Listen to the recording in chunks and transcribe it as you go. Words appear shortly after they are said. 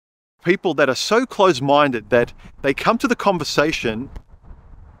People that are so close-minded that they come to the conversation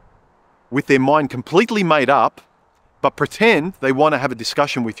with their mind completely made up, but pretend they want to have a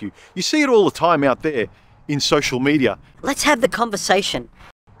discussion with you. You see it all the time out there in social media. Let's have the conversation.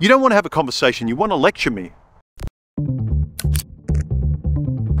 You don't want to have a conversation, you want to lecture me.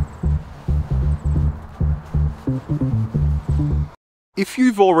 If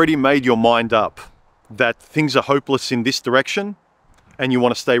you've already made your mind up that things are hopeless in this direction and you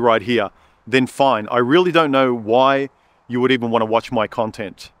want to stay right here, then fine. I really don't know why you would even want to watch my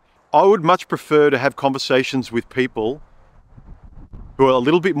content. I would much prefer to have conversations with people who are a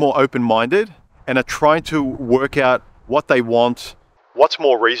little bit more open-minded and are trying to work out what they want, what's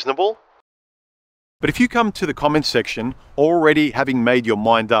more reasonable. But if you come to the comment section already having made your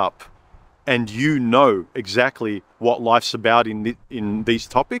mind up and you know exactly what life's about in these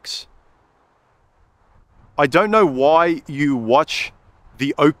topics, I don't know why you watch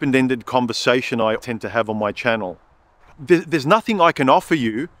the open-ended conversation I tend to have on my channel. There's nothing I can offer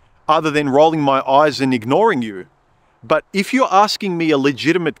you other than rolling my eyes and ignoring you. But if you're asking me a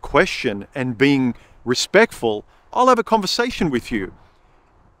legitimate question and being respectful, I'll have a conversation with you.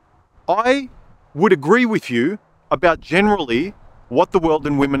 I would agree with you about generally what the world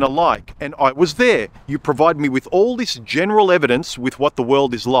and women are like. And I was there. You provide me with all this general evidence with what the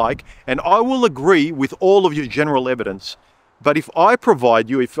world is like, and I will agree with all of your general evidence. But if I provide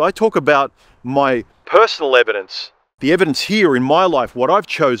you, if I talk about my personal evidence, the evidence here in my life, what I've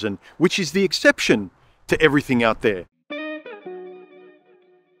chosen, which is the exception to everything out there,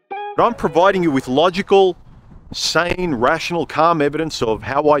 but I'm providing you with logical, sane, rational, calm evidence of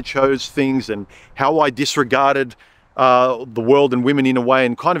how I chose things and how I disregarded the world and women in a way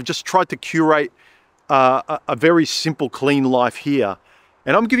and kind of just tried to curate a very simple, clean life here.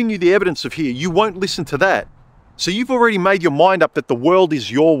 And I'm giving you the evidence of here. You won't listen to that. So you've already made your mind up that the world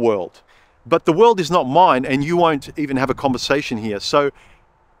is your world. But the world is not mine, and you won't even have a conversation here. So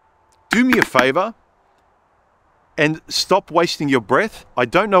do me a favor and stop wasting your breath. I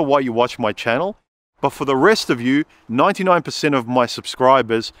don't know why you watch my channel, but for the rest of you, 99% of my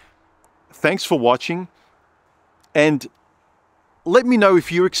subscribers, thanks for watching. And let me know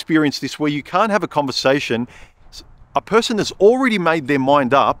if you experience this where you can't have a conversation. A person has already made their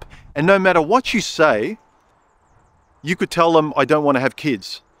mind up, and no matter what you say, you could tell them, I don't want to have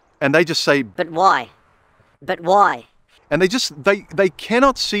kids. And they just say, But why? But why? And they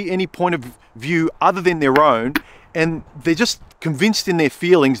cannot see any point of view other than their own, and they're just convinced in their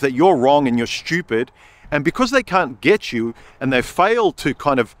feelings that you're wrong and you're stupid. And because they can't get you and they fail to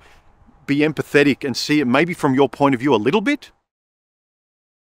kind of be empathetic and see it maybe from your point of view a little bit,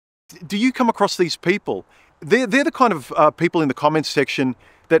 do you come across these people? They're the kind of people in the comments section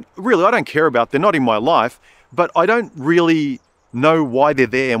that really I don't care about. They're not in my life, but I don't really know why they're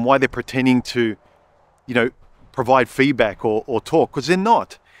there and why they're pretending to, you know, provide feedback or talk, because they're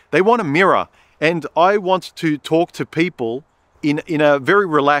not. They want a mirror. And I want to talk to people in a very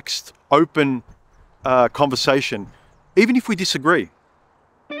relaxed, open conversation, even if we disagree.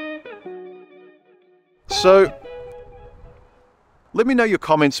 So let me know your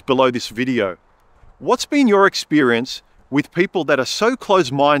comments below this video. What's been your experience with people that are so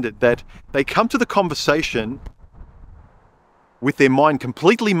close-minded that they come to the conversation with their mind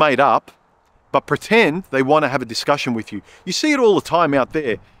completely made up, but pretend they want to have a discussion with you? You see it all the time out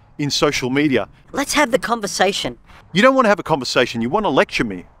there in social media. Let's have the conversation. You don't want to have a conversation, you want to lecture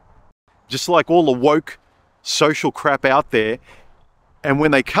me. Just like all the woke social crap out there. And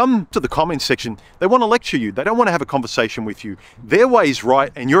when they come to the comment section, they want to lecture you. They don't want to have a conversation with you. Their way is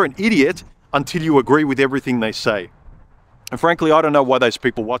right, and you're an idiot until you agree with everything they say. And frankly, I don't know why those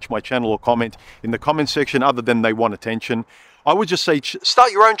people watch my channel or comment in the comment section other than they want attention. I would just say,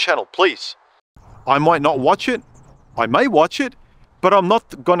 start your own channel, please. I might not watch it. I may watch it, but I'm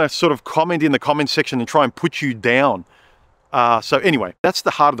not going to sort of comment in the comment section and try and put you down. So anyway, that's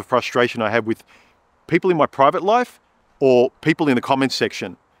the heart of the frustration I have with people in my private life or people in the comment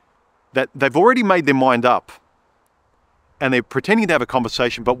section, that they've already made their mind up and they're pretending to have a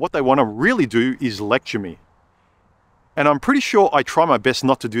conversation, but what they want to really do is lecture me. And I'm pretty sure I try my best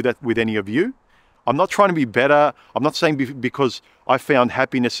not to do that with any of you. I'm not trying to be better. I'm not saying because I found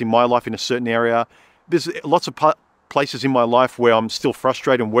happiness in my life in a certain area. There's lots of places in my life where I'm still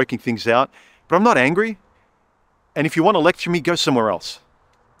frustrated and working things out, but I'm not angry. And if you want to lecture me, go somewhere else.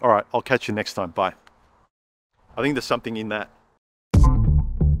 All right, I'll catch you next time. Bye. I think there's something in that.